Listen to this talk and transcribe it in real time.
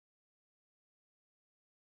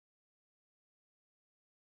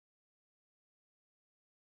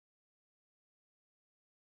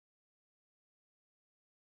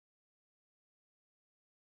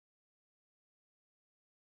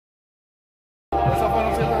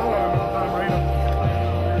fueron $7, me imagino.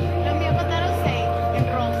 Los míos costaron 6 en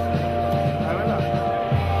Ross. ¿La verdad?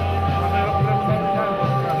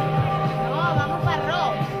 No, vamos para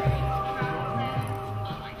Ross.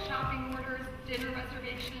 Online shopping orders, dinner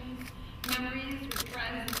reservations, memories with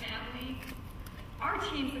friends and family. Our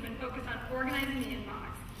teams have been focused on organizing the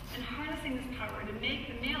inbox and harnessing this power to make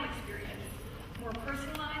the mail experience more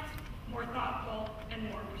personalized, more thoughtful, and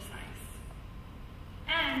more precise.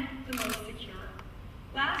 And the most secure.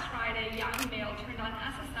 Last Friday, Yahoo Mail turned on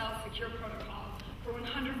SSL Secure Protocol for 100%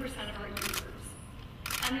 of our users.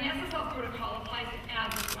 And the SSL protocol applies to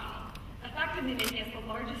ads as well, effectively making us the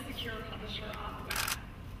largest secure publisher on the web.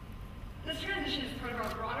 This transition is part of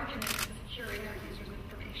our broader commitment to securing our users'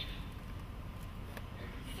 information.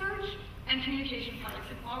 Search and communication products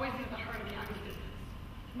have always been at the heart of Yahoo's business,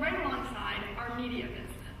 right alongside our media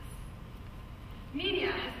business.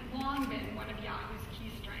 Media has long been one of Yahoo's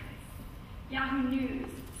key strengths. Yahoo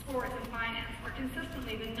News, Sports, and Finance are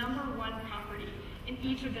consistently the #1 property in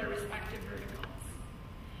each of their respective verticals.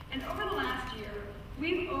 And over the last year,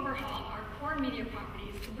 we've overhauled our core media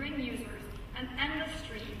properties to bring users an endless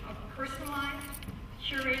stream of personalized,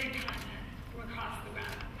 curated content from across the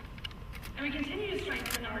web. And we continue to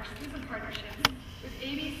strengthen our exclusive partnerships with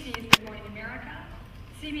ABC's Good Morning America,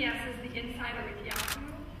 CBS's The Insider with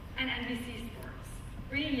Yahoo, and NBC Sports,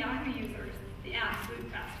 bringing Yahoo users the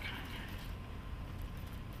absolute best content.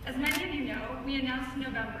 As many of you know, we announced in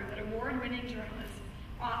November that award-winning journalist,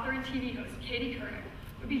 author, and TV host Katie Couric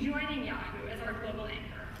would be joining Yahoo as our global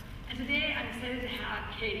anchor. And today, I'm excited to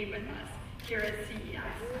have Katie with us here at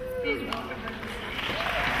CES. Please welcome her to the stage.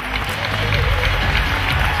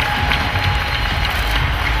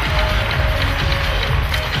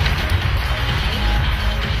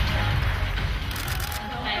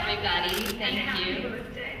 Thank you.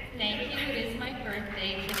 Thank you. It is my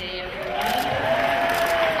birthday today, everyone.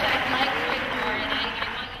 I'd like to ignore, and I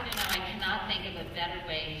want you to know I cannot think of a better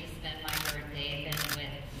way to spend my birthday than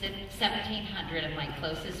with 1,700 of my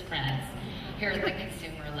closest friends here at the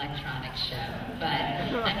Consumer Electronics Show. But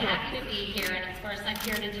I'm happy to be here, and of course I'm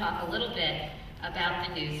here to talk a little bit about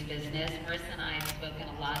the news business. Marissa and I have spoken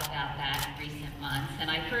a lot about that in recent months, and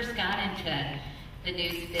I first got into the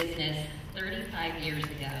news business 35 years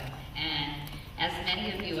ago. And as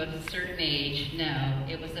many of you of a certain age know,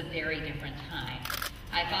 it was a very different time.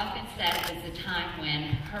 I've often said it was a time when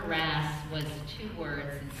harass was 2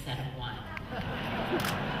 words instead of 1.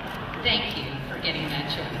 Thank you for getting that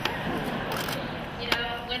joke. You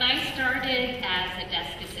know, when I started as a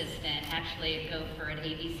desk assistant, actually a gopher at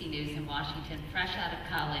ABC News in Washington, fresh out of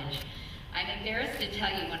college, I'm embarrassed to tell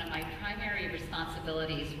you one of my primary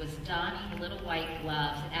responsibilities was donning little white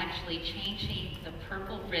gloves and actually changing the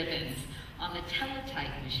purple ribbons on the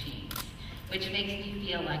teletype machines, which makes me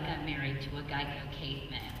feel like I'm married to a Geico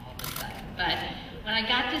caveman all of a sudden. But when I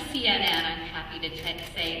got to CNN, I'm happy to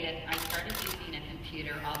say that I started using a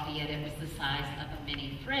computer, albeit it was the size of a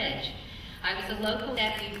mini fridge. I was a local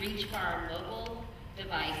that we reach for our mobile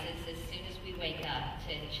devices as soon as we wake up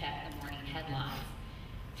to check the morning headlines.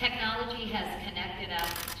 Technology has connected us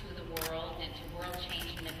to the world and to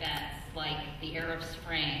world-changing events like the Arab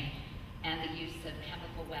Spring and the use of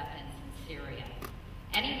chemical weapons in Syria.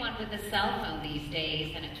 Anyone with a cell phone these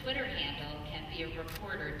days and a Twitter handle can be a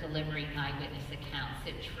reporter delivering eyewitness accounts.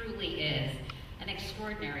 It truly is an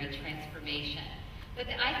extraordinary transformation. But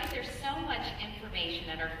I think there's so much information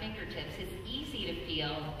at our fingertips, it's easy to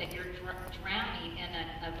feel that you're drowning in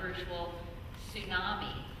a virtual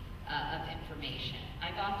tsunami of information.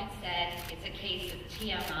 I've often said it's a case of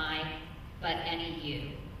TMI, but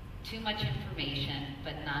NEU. Too much information,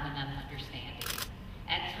 but not enough understanding.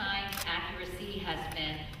 At times, accuracy has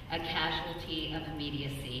been a casualty of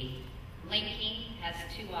immediacy. Linking has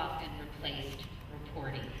too often replaced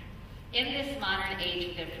reporting. In this modern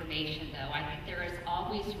age of information, though, I think there is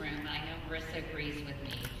always room, and I know Marissa agrees with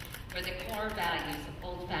me, for the core values of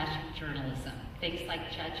old-fashioned journalism, things like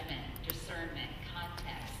judgment, discernment,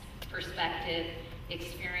 context, perspective,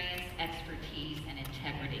 experience, expertise, and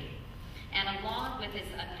integrity. And along with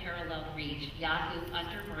its unparalleled reach, Yahoo,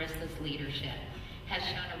 under Marissa's leadership, has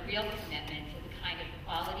shown a real commitment to the kind of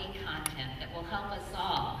quality content that will help us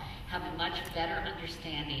all have a much better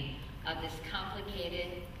understanding of this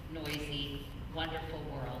complicated, noisy, wonderful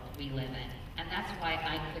world we live in. And that's why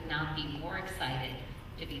I could not be more excited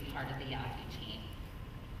to be part of the Yahoo team.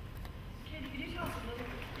 Katie, could you tell us a little bit?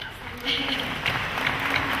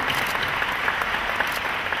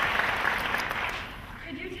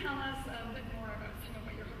 Could you tell us a bit more about some of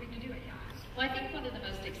what you're hoping to do at Yahoo? Well, I think one of the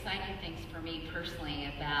most exciting things for me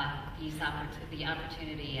personally about the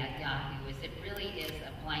opportunity at Yahoo is it really is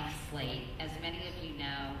a blank blank slate. As many of you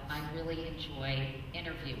know, I really enjoy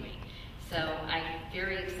interviewing. So I'm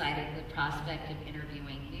very excited with the prospect of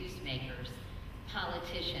interviewing newsmakers,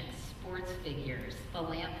 politicians, sports figures,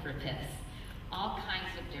 philanthropists, all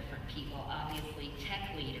kinds of different people, obviously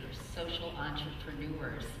tech leaders, social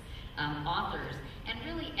entrepreneurs, authors, and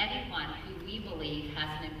really anyone who we believe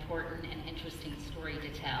has an important and interesting story to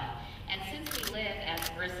tell. And since we live, as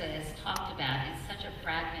Marissa has talked about, in such a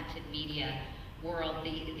fragmented media world,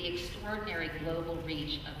 the extraordinary global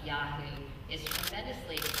reach of Yahoo is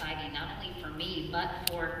tremendously exciting, not only for me, but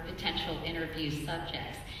for potential interview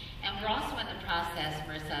subjects. And we're also in the process,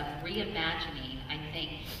 Marissa, of reimagining, I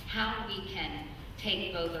think, how we can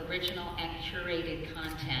take both original and curated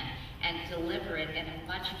content and deliver it in a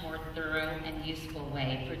much more thorough and useful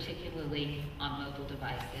way, particularly on mobile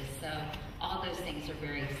devices. So all those things are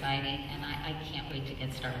very exciting, and I can't wait to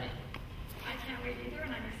get started.